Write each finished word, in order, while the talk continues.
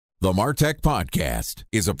The MarTech Podcast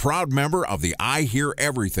is a proud member of the I Hear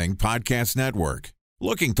Everything Podcast Network.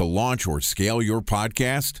 Looking to launch or scale your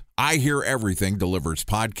podcast? I Hear Everything delivers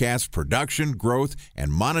podcast production, growth,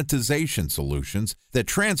 and monetization solutions that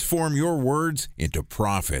transform your words into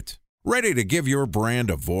profit. Ready to give your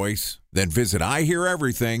brand a voice? Then visit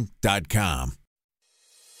iheareverything.com.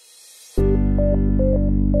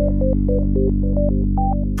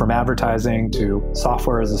 From advertising to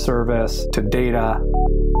software as a service to data.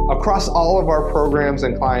 Across all of our programs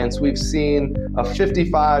and clients, we've seen a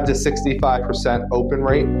 55 to 65% open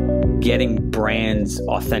rate. Getting brands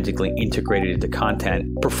authentically integrated into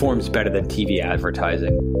content performs better than TV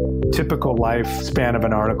advertising. Typical lifespan of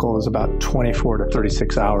an article is about 24 to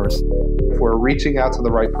 36 hours. If we're reaching out to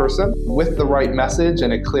the right person with the right message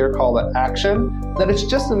and a clear call to action, then it's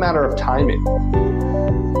just a matter of timing.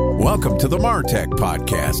 Welcome to the MarTech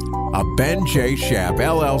Podcast, a Ben J. Schaap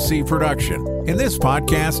LLC production. In this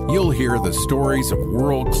podcast, you'll hear the stories of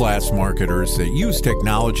world-class marketers that use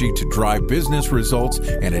technology to drive business results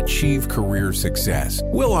and achieve career success.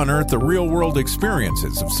 We'll unearth the real-world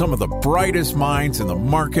experiences of some of the brightest minds in the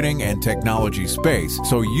marketing and technology space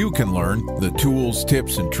so you can learn the tools,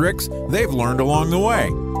 tips, and tricks they've learned along the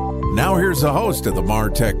way. Now here's the host of the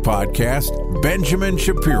MarTech Podcast, Benjamin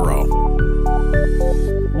Shapiro.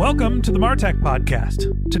 Welcome to the MarTech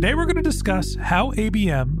Podcast. Today we're going to discuss how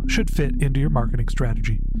ABM should fit into your marketing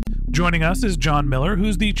strategy. Joining us is John Miller,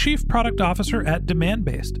 who's the Chief Product Officer at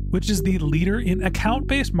Demandbase, which is the leader in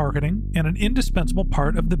account-based marketing and an indispensable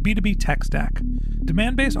part of the B2B tech stack.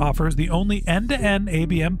 Demandbase offers the only end-to-end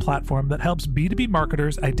ABM platform that helps B2B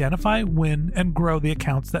marketers identify, win, and grow the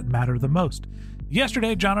accounts that matter the most.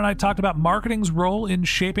 Yesterday, John and I talked about marketing's role in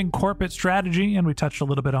shaping corporate strategy, and we touched a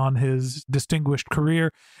little bit on his distinguished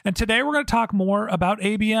career. And today we're going to talk more about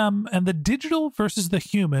ABM and the digital versus the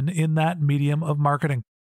human in that medium of marketing.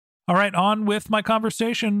 All right, on with my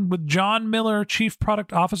conversation with John Miller, Chief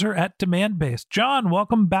Product Officer at Demandbase. John,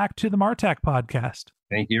 welcome back to the MarTech Podcast.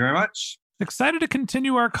 Thank you very much. Excited to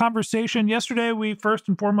continue our conversation. Yesterday, we first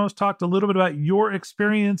and foremost talked a little bit about your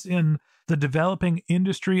experience in the developing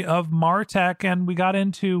industry of MarTech, and we got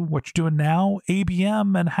into what you're doing now,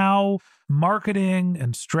 ABM, and how marketing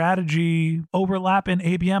and strategy overlap in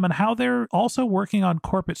ABM and how they're also working on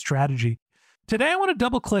corporate strategy. Today, I want to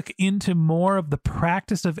double click into more of the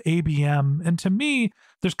practice of ABM. And to me,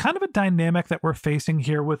 there's kind of a dynamic that we're facing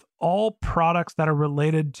here with all products that are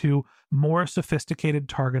related to more sophisticated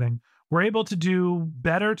targeting. We're able to do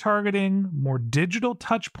better targeting, more digital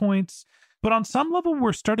touch points, but on some level,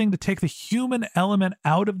 we're starting to take the human element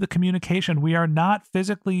out of the communication. We are not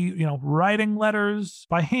physically, writing letters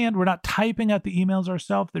by hand. We're not typing out the emails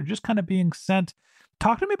ourselves. They're just kind of being sent.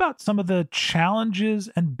 Talk to me about some of the challenges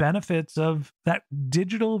and benefits of that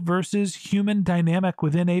digital versus human dynamic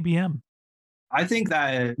within ABM. I think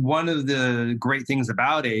that one of the great things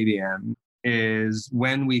about ABM is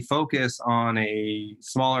when we focus on a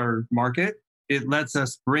smaller market, it lets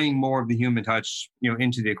us bring more of the human touch,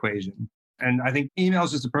 into the equation. And I think email is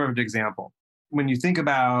just a perfect example. When you think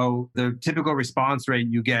about the typical response rate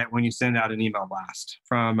you get when you send out an email blast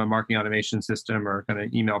from a marketing automation system or kind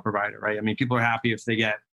of email provider, right? I mean, people are happy if they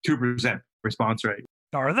get 2% response rate.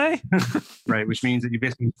 Are they? Right, which means that you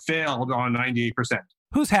basically failed on 98%.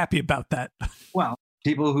 Who's happy about that? Well,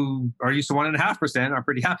 people who are used to 1.5% are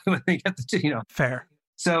pretty happy when they get the, Fair.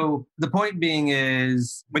 So the point being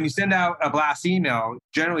is when you send out a blast email,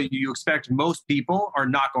 generally you expect most people are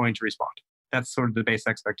not going to respond. That's sort of the base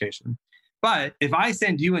expectation. But if I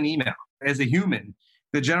send you an email as a human,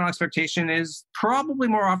 the general expectation is probably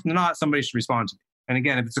more often than not, somebody should respond to me. And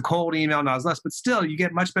again, if it's a cold email, not as less, but still you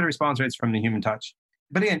get much better response rates from the human touch.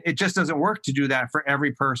 But again, it just doesn't work to do that for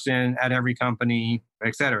every person at every company,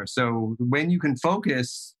 et cetera. So when you can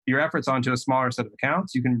focus your efforts onto a smaller set of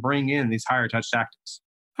accounts, you can bring in these higher touch tactics.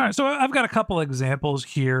 All right, so I've got a couple examples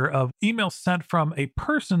here of emails sent from a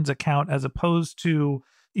person's account as opposed to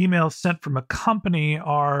emails sent from a company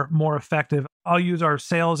are more effective. I'll use our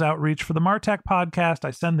sales outreach for the MarTech Podcast.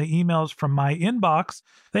 I send the emails from my inbox.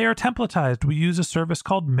 They are templatized. We use a service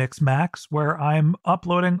called Mixmax where I'm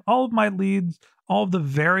uploading all of my leads, all of the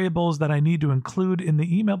variables that I need to include in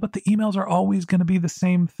the email, but the emails are always going to be the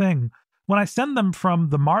same thing. When I send them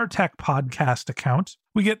from the MarTech Podcast account,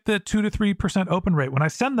 we get the 2 to 3% open rate. When I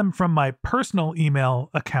send them from my personal email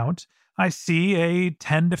account, I see a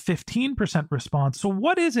 10 to 15% response. So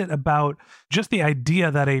what is it about just the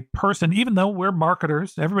idea that a person, even though we're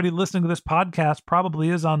marketers, everybody listening to this podcast probably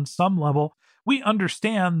is on some level, we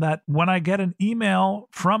understand that when I get an email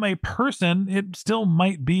from a person, it still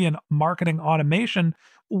might be an marketing automation.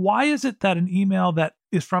 Why is it that an email that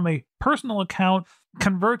is from a personal account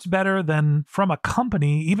converts better than from a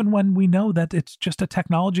company, even when we know that it's just a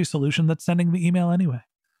technology solution that's sending the email anyway?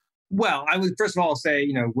 Well, I would first of all say,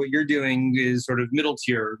 what you're doing is sort of middle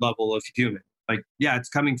tier level of human. Like, yeah, it's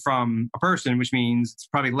coming from a person, which means it's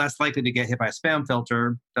probably less likely to get hit by a spam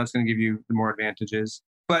filter. That's going to give you the more advantages.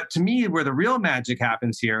 But to me, where the real magic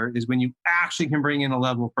happens here is when you actually can bring in a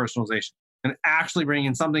level of personalization and actually bring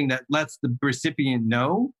in something that lets the recipient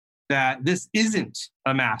know that this isn't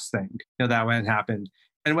a mass thing, that when it happened.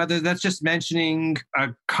 And whether that's just mentioning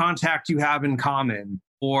a contact you have in common,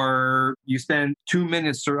 or you spend 2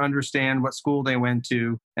 minutes to understand what school they went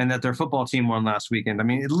to and that their football team won last weekend. I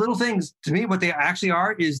mean, little things, to me, what they actually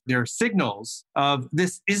are is they're signals of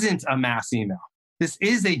this isn't a mass email. This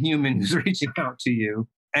is a human who's reaching out to you.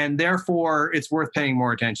 And therefore, it's worth paying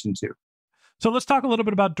more attention to. So let's talk a little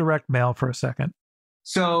bit about direct mail for a second.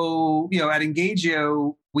 So, at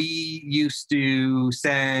Engagio, we used to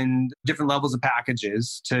send different levels of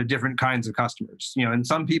packages to different kinds of customers. And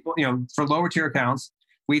some people, for lower tier accounts,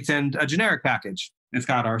 we'd send a generic package. It's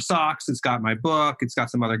got our socks, it's got my book, it's got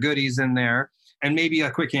some other goodies in there, and maybe a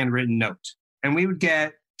quick handwritten note. And we would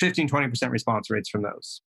get 15, 20% response rates from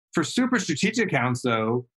those. For super strategic accounts,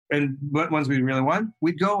 though, and what ones we really want,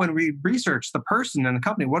 we'd go and we research the person and the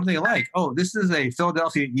company. What do they like? Oh, this is a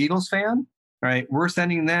Philadelphia Eagles fan, right? We're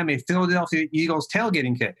sending them a Philadelphia Eagles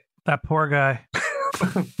tailgating kit. That poor guy.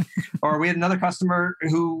 Or we had another customer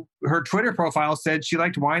who her Twitter profile said she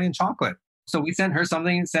liked wine and chocolate. So we sent her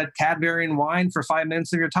something that said Cadbury and wine for 5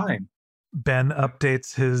 minutes of your time. Ben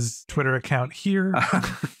updates his Twitter account here.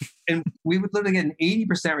 And we would literally get an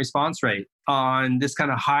 80% response rate on this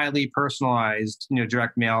kind of highly personalized,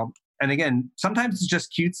 direct mail. And again, sometimes it's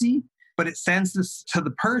just cutesy, but it sends this to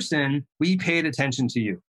the person, we paid attention to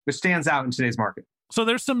you, which stands out in today's market. So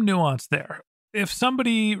there's some nuance there. If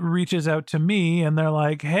somebody reaches out to me and they're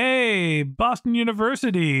like, hey, Boston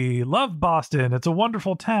University, love Boston, it's a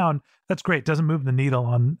wonderful town, that's great. Doesn't move the needle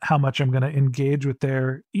on how much I'm going to engage with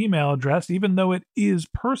their email address, even though it is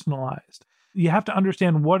personalized. You have to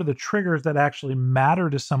understand what are the triggers that actually matter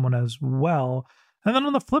to someone as well. And then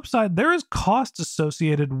on the flip side, there is cost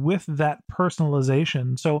associated with that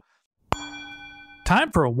personalization. So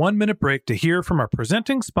time for a 1-minute break to hear from our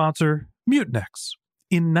presenting sponsor, Mutinex.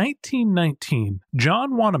 In 1919,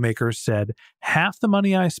 John Wanamaker said, half the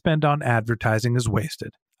money I spend on advertising is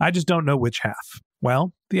wasted. I just don't know which half.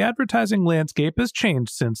 Well, the advertising landscape has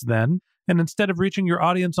changed since then, and instead of reaching your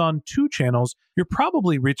audience on 2 channels, you're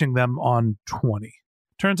probably reaching them on 20.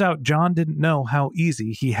 Turns out John didn't know how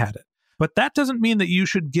easy he had it. But that doesn't mean that you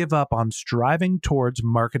should give up on striving towards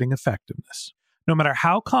marketing effectiveness. No matter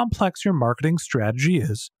how complex your marketing strategy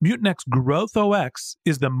is, Mutinex Growth OX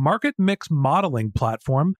is the market mix modeling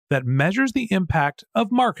platform that measures the impact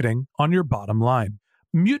of marketing on your bottom line.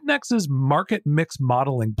 Mutinex's market mix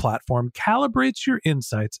modeling platform calibrates your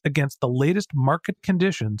insights against the latest market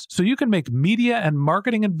conditions so you can make media and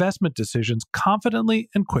marketing investment decisions confidently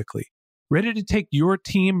and quickly. Ready to take your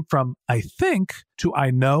team from I think to I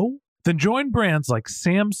know? Then join brands like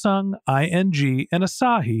Samsung, ING, and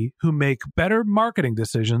Asahi who make better marketing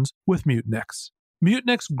decisions with Mutinex.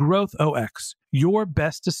 Mutinex Growth OX. Your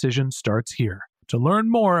best decision starts here. To learn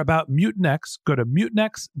more about Mutinex, go to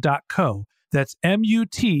mutinex.co. That's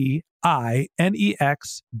MUTINEX.co.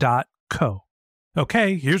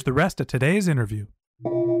 Okay, here's the rest of today's interview.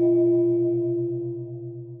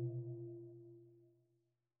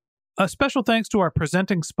 A special thanks to our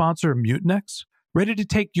presenting sponsor, Mutinex. Ready to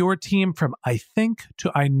take your team from I think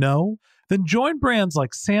to I know? Then join brands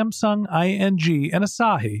like Samsung, ING, and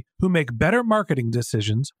Asahi who make better marketing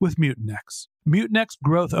decisions with Mutinex. Mutinex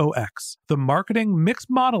Growth OX, the marketing mix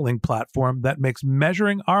modeling platform that makes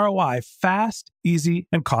measuring ROI fast, easy,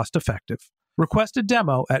 and cost-effective. Request a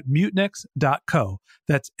demo at mutinex.co.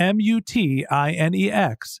 That's MUTINEX.co.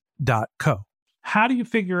 How do you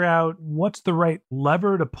figure out what's the right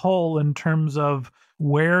lever to pull in terms of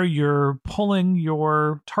where you're pulling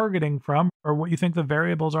your targeting from, or what you think the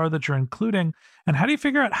variables are that you're including? And how do you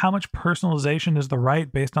figure out how much personalization is the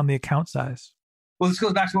right based on the account size? Well, this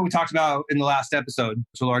goes back to what we talked about in the last episode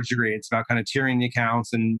to a large degree. It's about kind of tiering the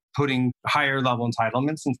accounts and putting higher level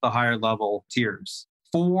entitlements into the higher level tiers.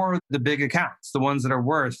 For the big accounts, the ones that are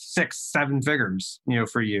worth 6-7 figures,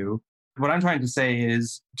 for you, what I'm trying to say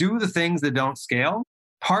is do the things that don't scale,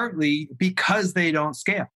 partly because they don't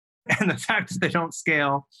scale. And the fact that they don't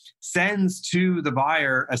scale sends to the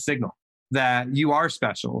buyer a signal that you are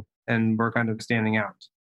special and we're kind of standing out.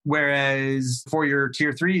 Whereas for your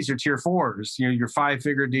tier 3s, your tier 4s, your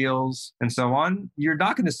 5-figure deals and so on, you're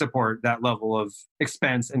not going to support that level of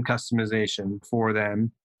expense and customization for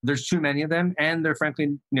them. There's too many of them, and they're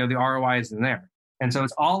frankly, the ROI isn't there. And so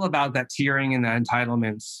it's all about that tiering and the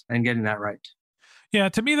entitlements and getting that right. Yeah,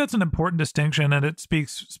 to me, that's an important distinction, and it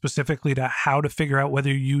speaks specifically to how to figure out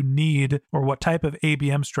whether you need or what type of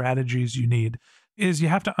ABM strategies you need. Is you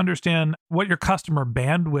have to understand what your customer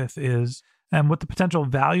bandwidth is and what the potential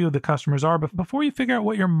value of the customers are before you figure out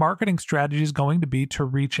what your marketing strategy is going to be to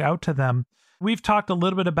reach out to them. We've talked a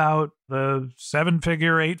little bit about the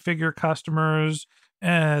 7-figure, 8-figure customers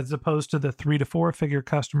as opposed to the 3 to 4-figure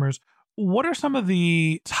customers. What are some of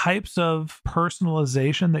the types of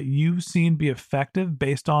personalization that you've seen be effective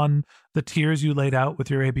based on the tiers you laid out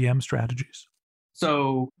with your ABM strategies?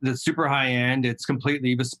 So the super high end, it's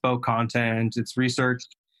completely bespoke content, it's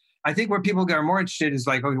researched. I think where people are more interested is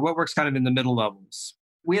like, okay, what works kind of in the middle levels?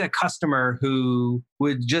 We had a customer who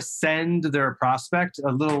would just send their prospect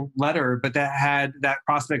a little letter, but that had that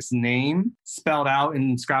prospect's name spelled out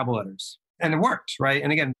in Scrabble letters. And it worked, right?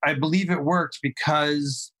 And again, I believe it worked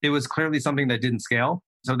because it was clearly something that didn't scale.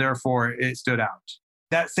 So therefore, it stood out.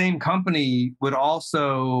 That same company would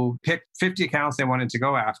also pick 50 accounts they wanted to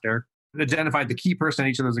go after, identified the key person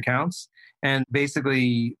in each of those accounts. And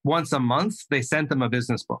basically, once a month, they sent them a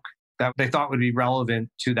business book that they thought would be relevant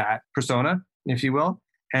to that persona, if you will.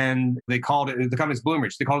 And they called it, the company's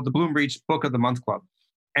Bloomreach, they called it the Bloomreach Book of the Month Club.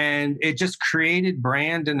 And it just created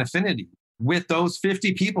brand and affinity with those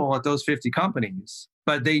 50 people at those 50 companies.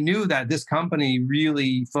 But they knew that this company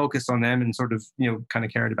really focused on them and sort of, kind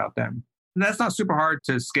of cared about them. And that's not super hard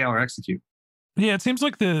to scale or execute. Yeah, it seems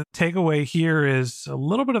like the takeaway here is a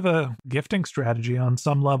little bit of a gifting strategy on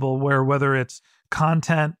some level where whether it's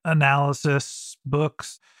content analysis,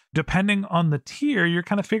 books, depending on the tier, you're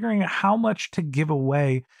kind of figuring out how much to give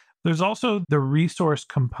away. There's also the resource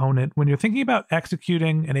component. When you're thinking about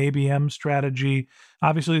executing an ABM strategy,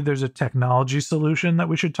 obviously there's a technology solution that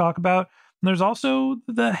we should talk about. And there's also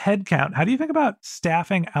the headcount. How do you think about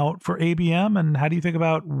staffing out for ABM? And how do you think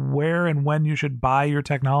about where and when you should buy your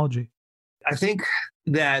technology? I think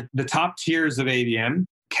that the top tiers of ABM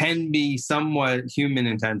can be somewhat human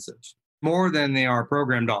intensive, more than they are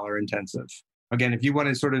program dollar intensive. Again, if you want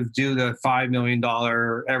to sort of do the $5 million,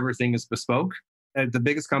 everything is bespoke, at the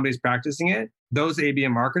biggest companies practicing it, those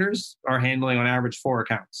ABM marketers are handling on average 4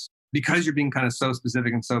 accounts because you're being kind of so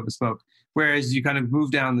specific and so bespoke. Whereas you kind of move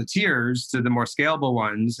down the tiers to the more scalable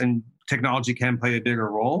ones and technology can play a bigger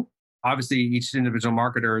role. Obviously, each individual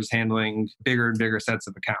marketer is handling bigger and bigger sets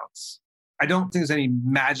of accounts. I don't think there's any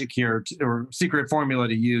magic here or secret formula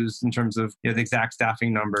to use in terms of the exact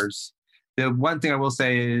staffing numbers. The one thing I will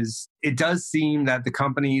say is it does seem that the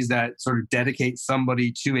companies that sort of dedicate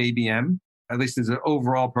somebody to ABM, at least as an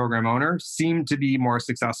overall program owner, seem to be more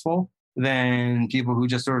successful than people who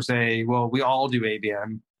just sort of say, well, we all do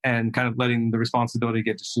ABM and kind of letting the responsibility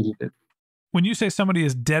get distributed. When you say somebody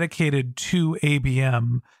is dedicated to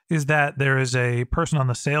ABM, is that there is a person on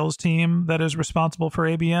the sales team that is responsible for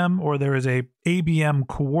ABM, or there is a ABM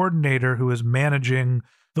coordinator who is managing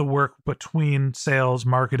the work between sales,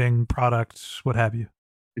 marketing, product, what have you?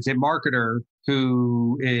 It's a marketer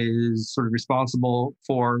who is sort of responsible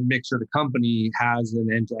for make sure the company has an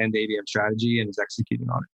end-to-end ABM strategy and is executing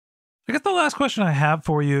on it. I guess the last question I have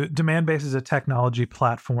for you, Demandbase is a technology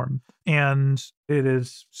platform, and it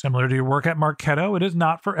is similar to your work at Marketo. It is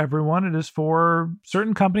not for everyone. It is for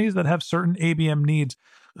certain companies that have certain ABM needs.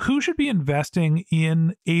 Who should be investing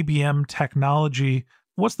in ABM technology?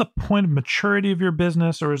 What's the point of maturity of your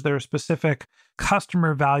business, or is there a specific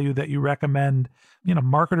customer value that you recommend,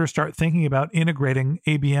 marketers start thinking about integrating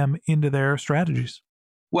ABM into their strategies?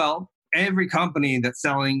 Well, every company that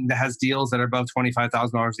has deals that are above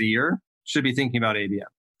 $25,000 a year should be thinking about ABM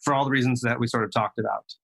for all the reasons that we sort of talked about.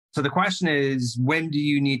 So the question is, when do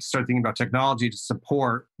you need to start thinking about technology to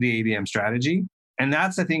support the ABM strategy? And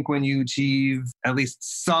that's, I think, when you achieve at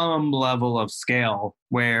least some level of scale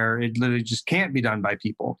where it literally just can't be done by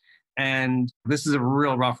people. And this is a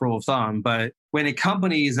real rough rule of thumb, but when a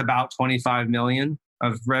company is about 25 million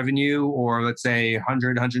of revenue, or let's say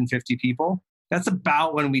 100, 150 people, that's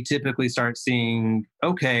about when we typically start seeing,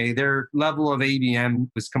 okay, their level of ABM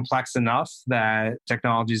is complex enough that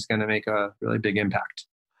technology is going to make a really big impact.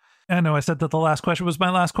 I know I said that the last question was my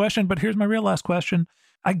last question, but here's my real last question.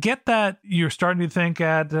 I get that you're starting to think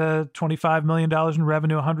at $25 million in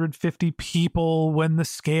revenue, 150 people, when the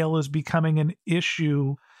scale is becoming an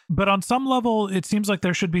issue. But on some level, it seems like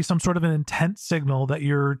there should be some sort of an intent signal that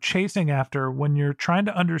you're chasing after when you're trying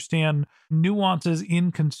to understand nuances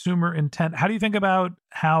in consumer intent. How do you think about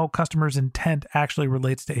how customers' intent actually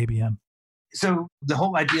relates to ABM? So the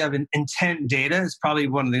whole idea of intent data is probably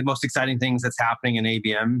one of the most exciting things that's happening in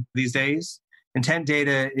ABM these days. Intent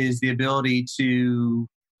data is the ability to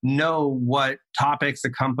know what topics the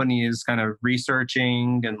company is kind of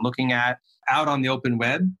researching and looking at out on the open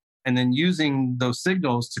web, and then using those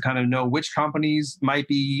signals to kind of know which companies might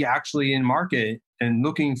be actually in market and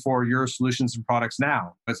looking for your solutions and products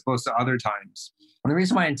now, as opposed to other times. And the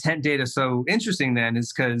reason why intent data is so interesting then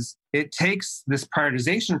is because it takes this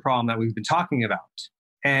prioritization problem that we've been talking about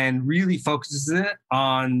and really focuses it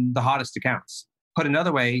on the hottest accounts. Put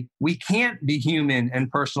another way, we can't be human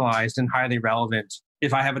and personalized and highly relevant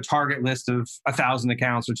if I have a target list of 1,000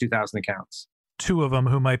 accounts or 2,000 accounts. 2 of them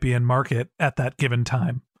who might be in market at that given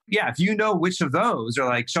time. Yeah, if you know which of those are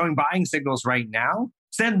like showing buying signals right now,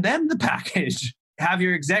 send them the package. Have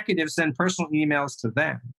your executives send personal emails to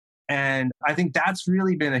them. And I think that's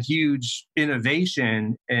really been a huge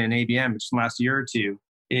innovation in ABM just in the last year or two,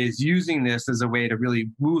 is using this as a way to really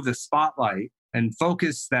move the spotlight and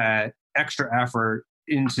focus that extra effort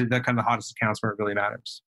into the kind of hottest accounts where it really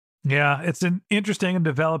matters. Yeah, it's an interesting and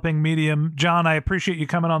developing medium. John, I appreciate you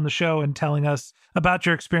coming on the show and telling us about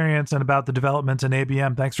your experience and about the developments in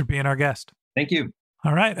ABM. Thanks for being our guest. Thank you.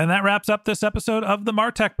 All right, and that wraps up this episode of the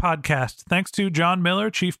MarTech Podcast. Thanks to John Miller,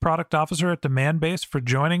 Chief Product Officer at Demandbase, for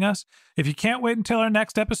joining us. If you can't wait until our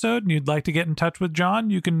next episode and you'd like to get in touch with John,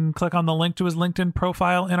 you can click on the link to his LinkedIn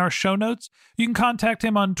profile in our show notes. You can contact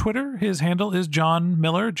him on Twitter. His handle is John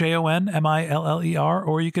Miller, JONMILLER,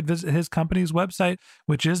 or you could visit his company's website,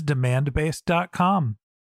 which is demandbase.com.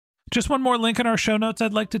 Just one more link in our show notes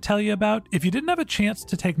I'd like to tell you about. If you didn't have a chance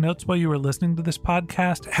to take notes while you were listening to this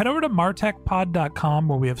podcast, head over to martechpod.com,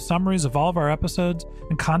 where we have summaries of all of our episodes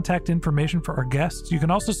and contact information for our guests. You can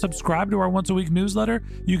also subscribe to our once-a-week newsletter.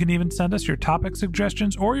 You can even send us your topic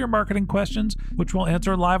suggestions or your marketing questions, which we'll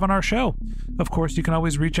answer live on our show. Of course, you can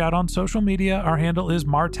always reach out on social media. Our handle is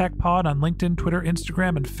martechpod on LinkedIn, Twitter,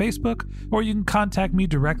 Instagram, and Facebook, or you can contact me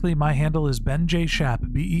directly. My handle is Ben J. Shap,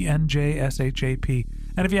 BenJShap.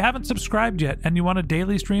 And if you haven't subscribed yet and you want a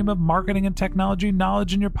daily stream of marketing and technology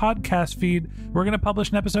knowledge in your podcast feed, we're going to publish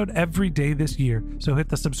an episode every day this year. So hit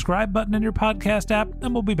the subscribe button in your podcast app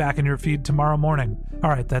and we'll be back in your feed tomorrow morning. All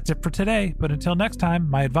right, that's it for today. But until next time,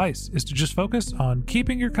 my advice is to just focus on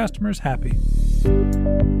keeping your customers happy.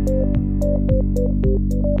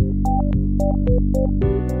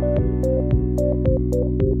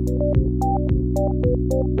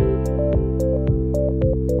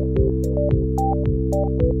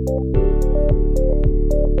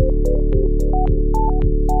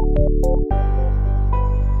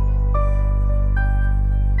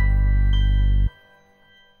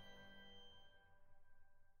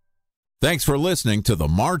 Thanks for listening to the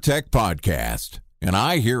MarTech Podcast, an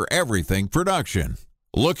I Hear Everything production.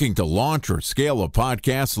 Looking to launch or scale a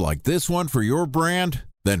podcast like this one for your brand?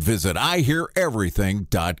 Then visit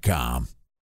iheareverything.com.